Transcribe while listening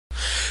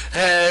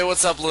Hey,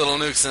 what's up, little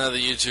nukes and other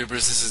YouTubers?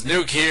 This is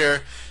Nuke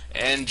here,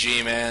 and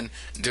Gman,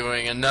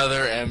 doing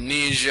another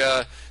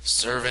Amnesia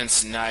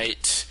Servant's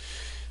Night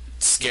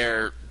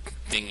scare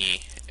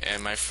thingy,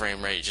 and my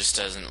frame rate just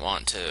doesn't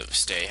want to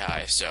stay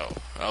high, so,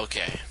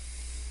 okay.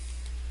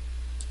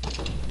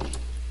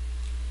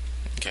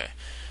 Okay.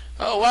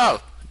 Oh,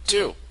 wow!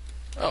 2.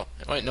 Oh,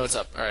 wait, no, it's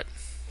up. Alright.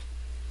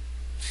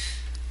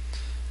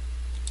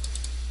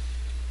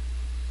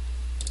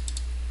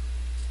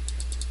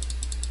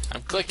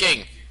 I'm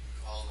clicking.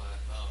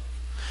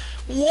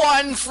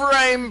 1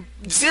 frame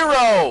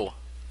 0.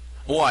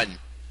 1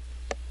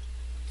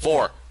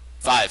 4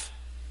 5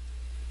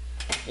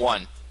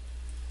 1.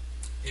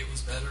 It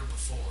was better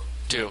before.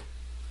 2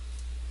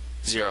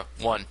 0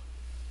 1.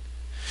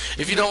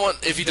 If you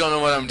don't know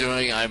what I'm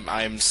doing,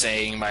 I'm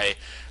saying my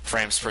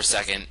frames per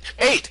second.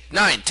 8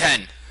 9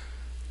 10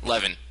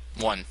 11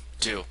 1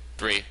 2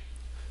 3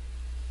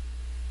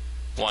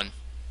 1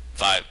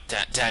 5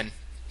 10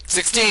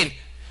 16.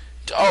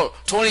 Oh,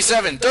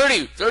 27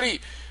 30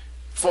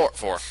 4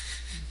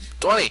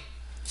 20.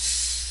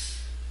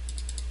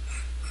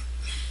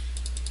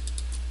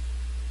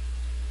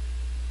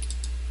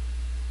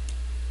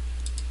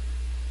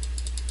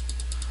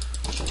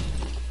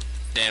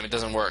 Damn, it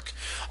doesn't work.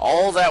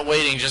 All that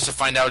waiting just to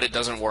find out it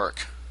doesn't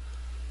work.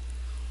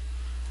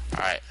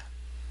 Alright.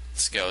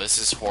 Let's go. This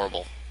is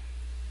horrible.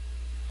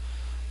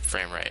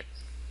 Frame rate.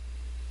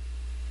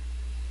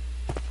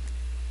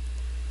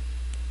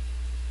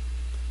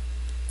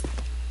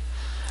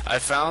 I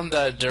found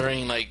that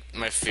during like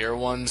my fear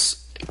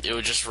ones, it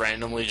would just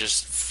randomly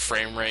just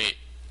frame rate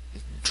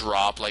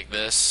drop like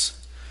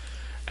this,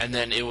 and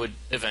then it would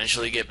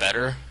eventually get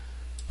better.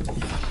 It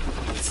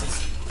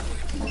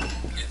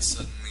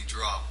suddenly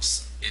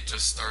drops. It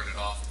just started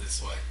off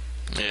this way.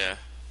 Yeah.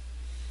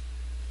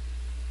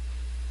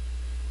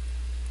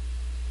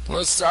 Well,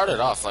 it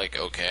started off like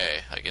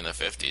okay, like in the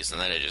 50s,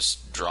 and then it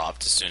just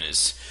dropped as soon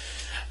as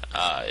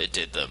it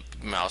did the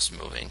mouse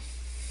moving.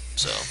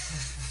 So.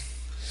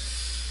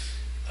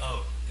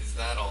 Oh, is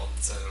that all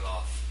that set it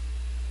off?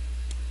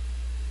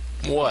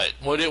 What?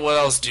 What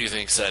else do you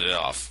think set it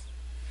off?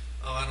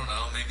 Oh, I don't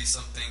know. Maybe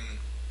something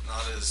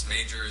not as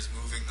major as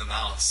moving the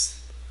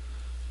mouse.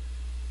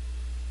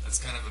 That's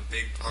kind of a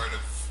big part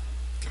of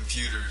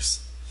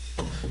computers.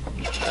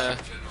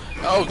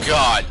 Oh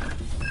God!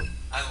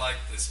 I like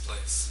this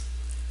place.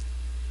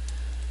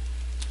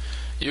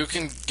 You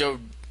can go.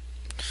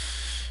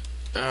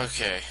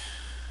 Okay.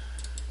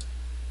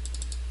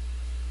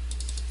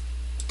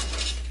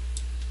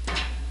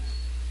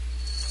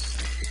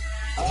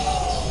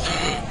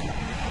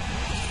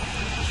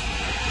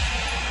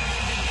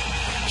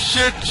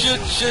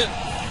 Shit!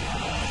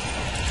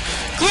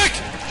 Click!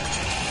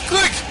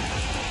 Click!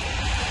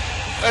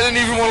 I didn't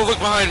even want to look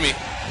behind me.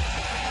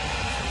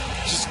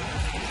 Just...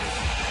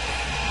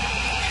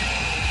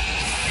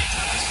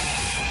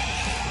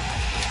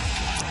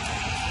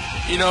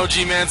 You know,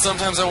 G-Man,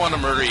 sometimes I want to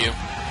murder you.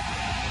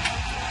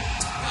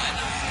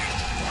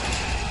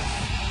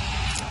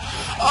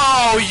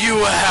 Oh,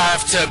 you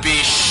have to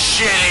be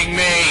shitting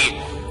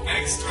me!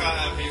 Extra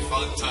happy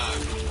fun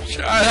time.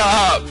 Shut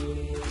up!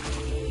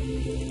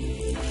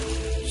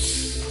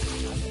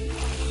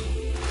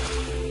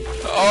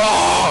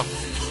 Oh,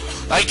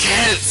 I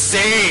can't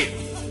see.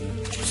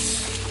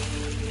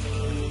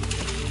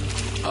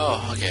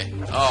 Oh, okay.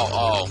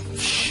 Oh,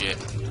 shit.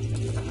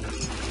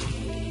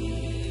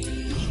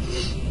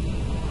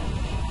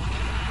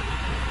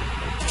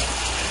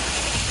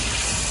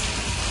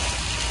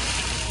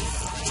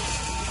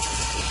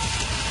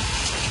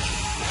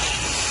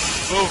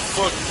 Oh,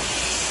 fuck.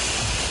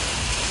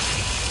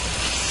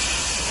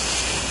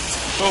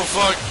 Oh,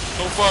 fuck.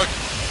 Oh, fuck.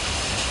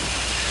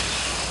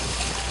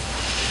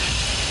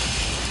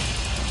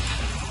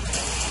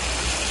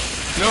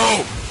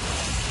 No!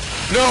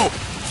 No!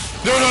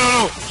 No, no, no,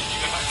 no!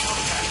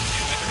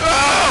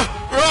 Ah!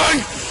 Run!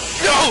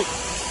 No!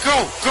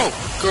 Go! Go!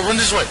 Go, run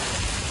this way!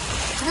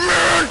 Come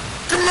on!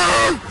 Come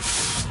on!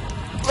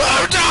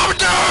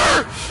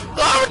 Lavadometer!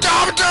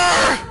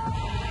 Lavadometer!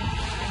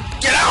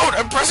 Get out!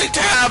 I'm pressing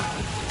tab!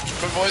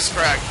 My voice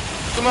cracked.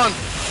 Come on!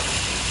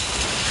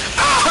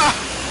 Ah!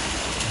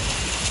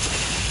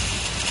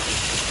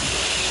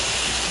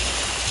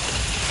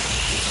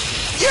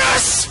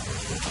 Yes!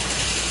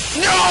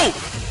 No!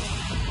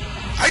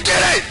 I did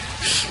it!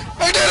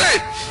 I did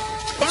it!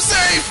 I'm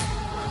safe!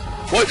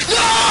 What? No!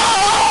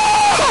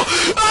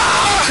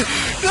 Ah!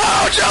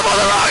 No! Jump on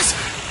the rocks!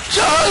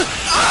 Jump!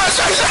 Ah!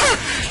 Scheiße!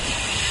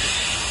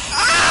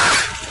 Ah!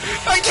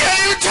 I can't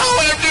even tell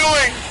what I'm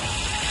doing!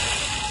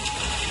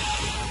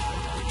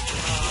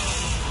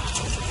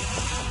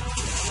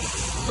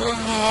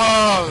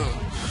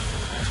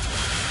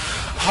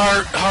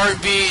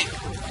 Heartbeat.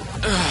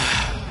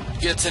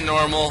 Get to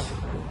normal.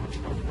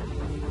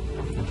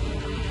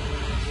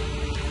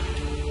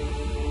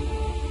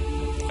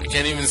 I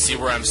can't even see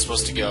where I'm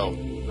supposed to go.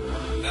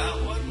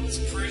 That one was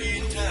pretty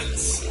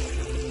intense.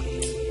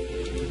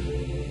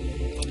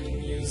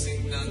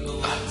 Using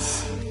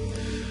nonetheless.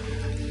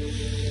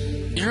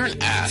 You're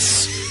an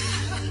ass.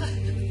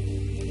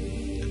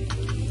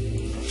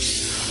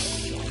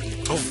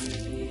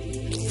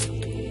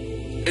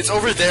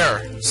 over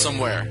there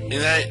somewhere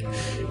in that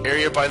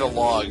area by the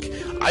log.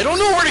 I don't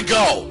know where to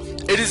go.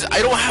 It is.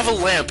 I don't have a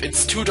lamp.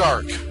 It's too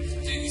dark.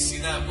 Did you see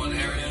that one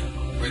area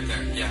right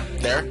there? Yeah.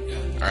 There? Yeah.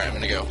 All right, I'm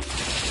gonna go.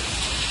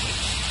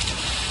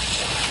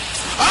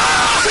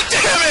 Ah!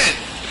 Damn it!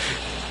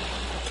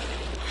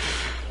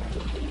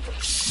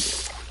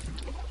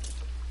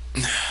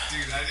 Dude,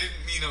 I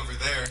didn't mean over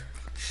there.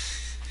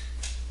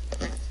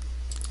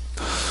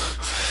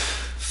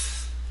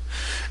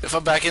 If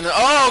I'm back in the...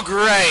 Oh,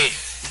 great!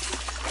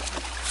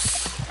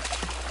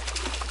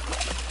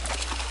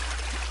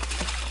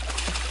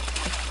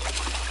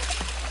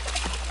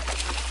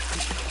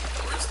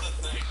 Where's the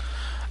thing?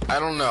 I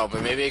don't know,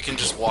 but maybe I can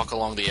just walk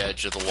along the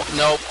edge of the wall.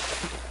 Nope.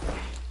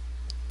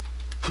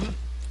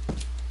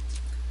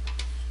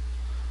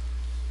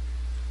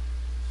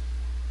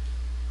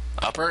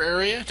 Upper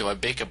area? Do I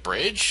bake a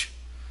bridge?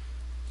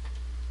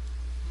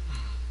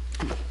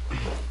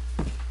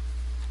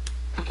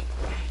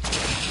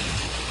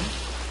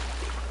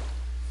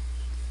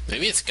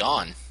 Maybe it's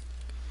gone.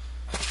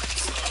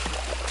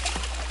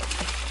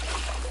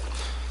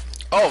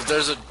 Oh,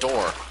 there's a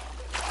door.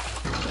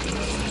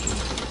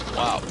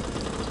 Wow.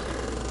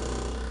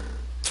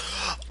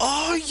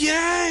 Oh,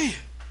 yay!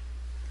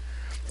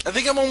 I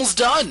think I'm almost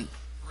done.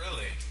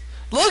 Really?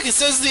 Look, it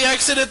says the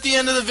exit at the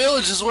end of the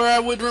village is where I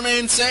would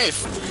remain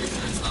safe.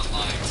 It's not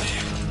lying to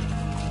you.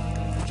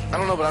 I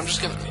don't know, but I'm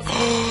just gonna...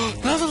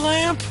 Another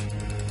lamp!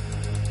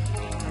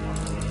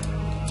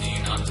 Do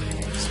you not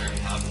take a certain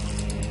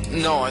path?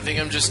 No, I think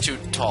I'm just too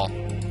tall.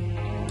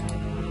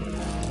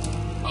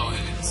 Oh,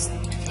 and it's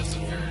because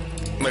of your...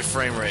 My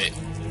frame rate.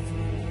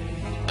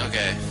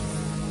 Okay.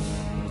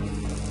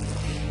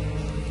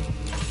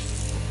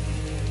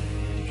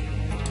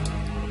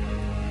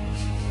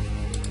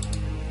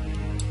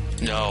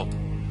 No.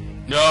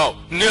 No!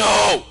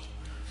 No!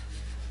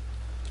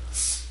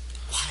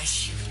 Why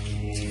should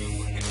you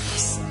do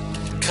this?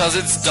 Because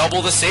it's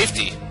double the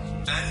safety.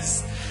 That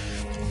is...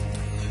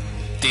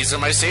 These are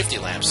my safety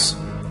lamps.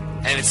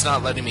 And it's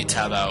not letting me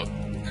tab out.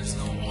 There's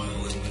no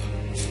oil in them.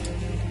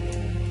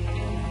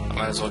 I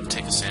might as well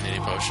take a sanity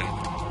potion.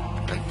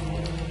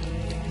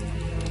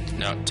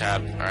 No,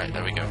 tab. Alright,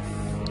 there we go.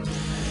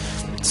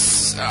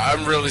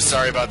 I'm really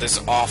sorry about this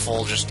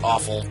awful, just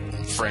awful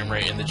frame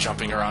rate and the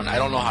jumping around. I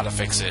don't know how to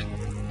fix it.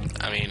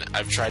 I mean,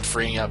 I've tried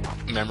freeing up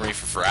memory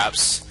for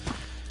apps,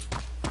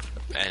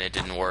 and it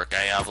didn't work.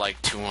 I have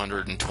like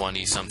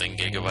 220 something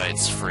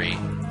gigabytes free.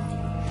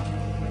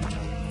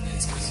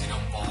 It's because you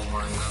don't ball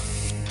hard enough.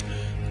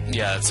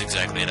 Yeah, that's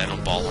exactly it. I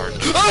don't ball hard.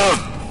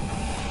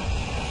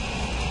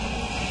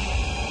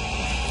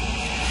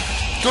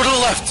 Go to the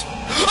left!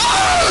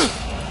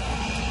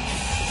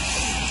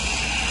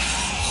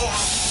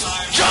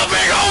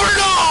 Jumping over,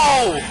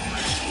 no!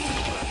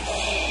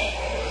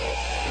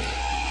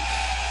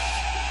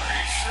 Are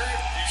you sure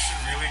you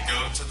should really go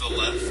to the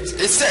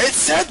left? It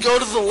said go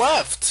to the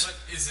left. But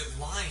is it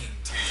lying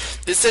to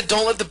you? It said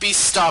don't let the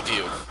beast stop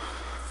you.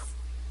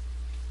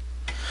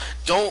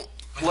 Don't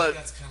I let think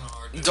that's kind of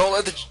hard to don't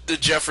let do, the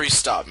Jeffrey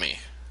stop me.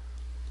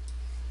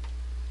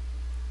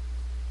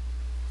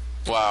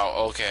 Wow,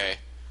 okay.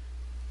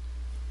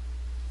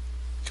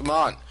 Come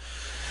on.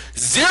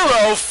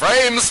 0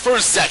 frames per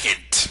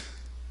second.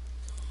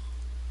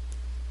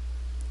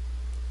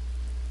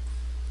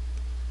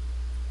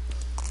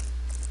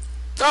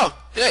 Oh,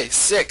 hey,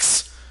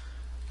 6.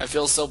 I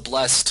feel so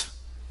blessed.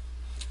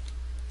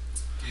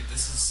 Dude,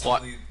 this is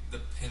What? simply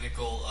the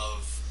pinnacle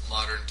of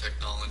modern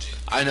technology.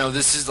 I know,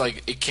 this is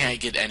like, it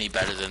can't get any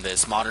better than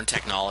this. Modern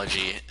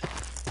technology.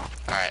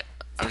 Alright,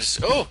 I'm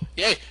just, oh,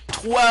 yay,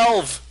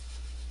 12!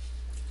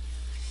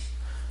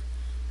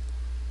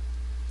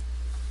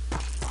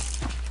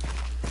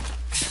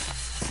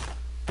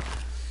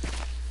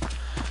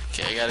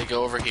 Okay, I gotta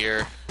go over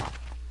here.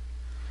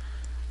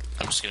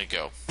 I'm just gonna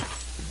go.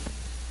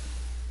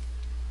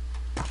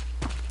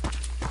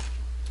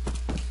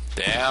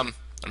 Damn,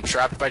 I'm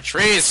trapped by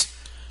trees!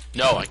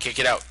 No, I can't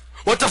get out.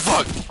 What the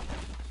fuck?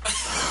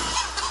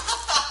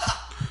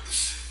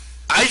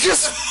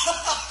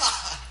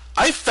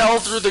 I fell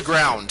through the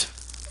ground.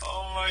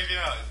 Oh my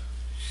god.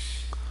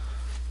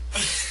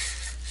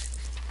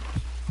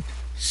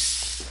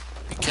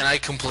 Can I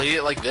complete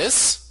it like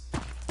this?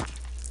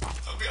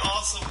 That'd be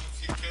awesome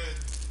if you could.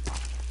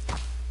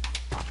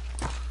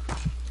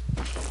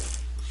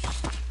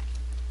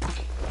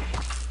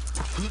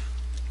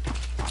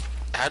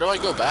 How do I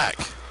go back?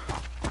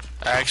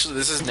 Actually,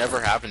 this has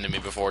never happened to me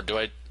before. Do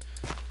I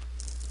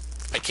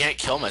can't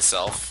kill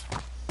myself.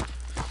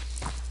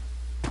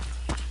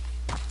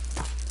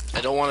 I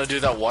don't want to do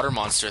that water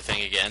monster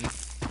thing again. Dude,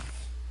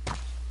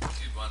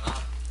 why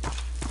not?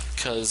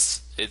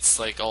 Because it's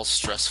like all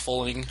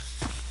stressfuling.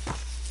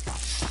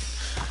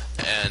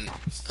 And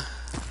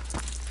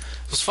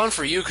it was fun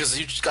for you because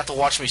you just got to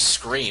watch me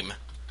scream.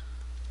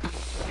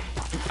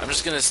 I'm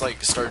just gonna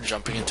like start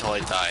jumping until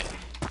I die.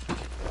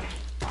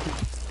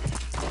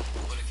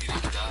 What if you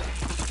never die?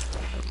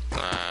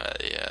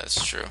 Yeah,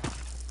 it's true.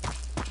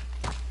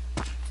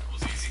 That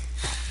was easy.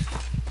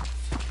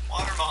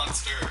 Water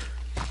monster!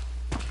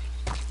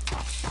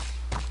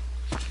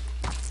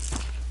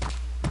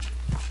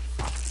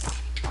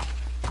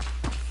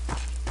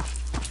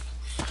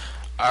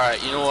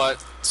 Alright, you know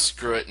what?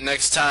 Screw it.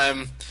 Next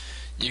time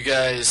you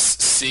guys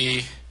see...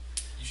 You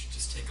should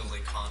just take a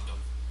late condom.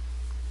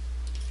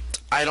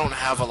 I don't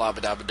have a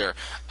labadabadur.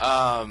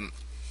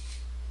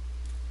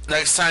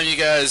 Next time you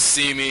guys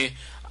see me,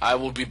 I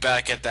will be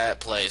back at that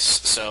place.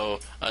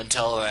 So,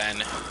 until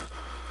then,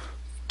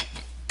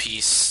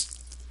 peace.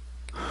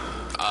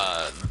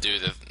 Due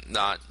to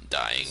not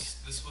dying.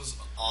 This was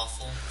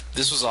awful.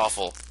 This was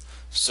awful.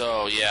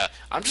 So, yeah.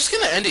 I'm just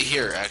gonna end it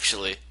here,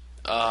 actually.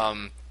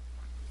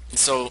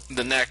 So,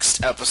 the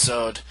next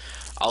episode,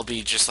 I'll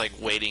be just, like,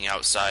 waiting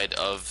outside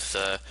of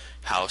the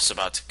house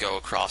about to go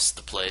across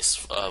the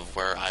place of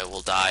where I will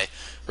die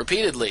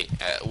repeatedly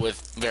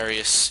with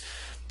various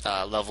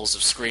levels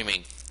of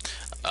screaming.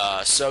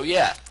 So,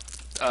 yeah.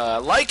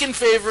 Like and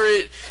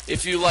favorite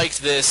if you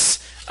liked this.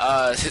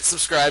 Hit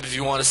subscribe if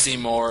you want to see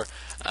more.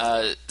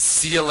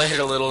 See you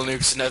later, little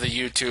nukes and other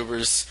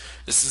YouTubers.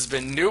 This has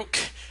been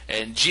Nuke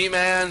and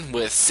Gman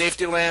with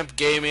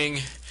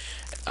safetylampgaming,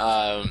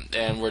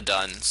 and we're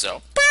done.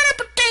 So.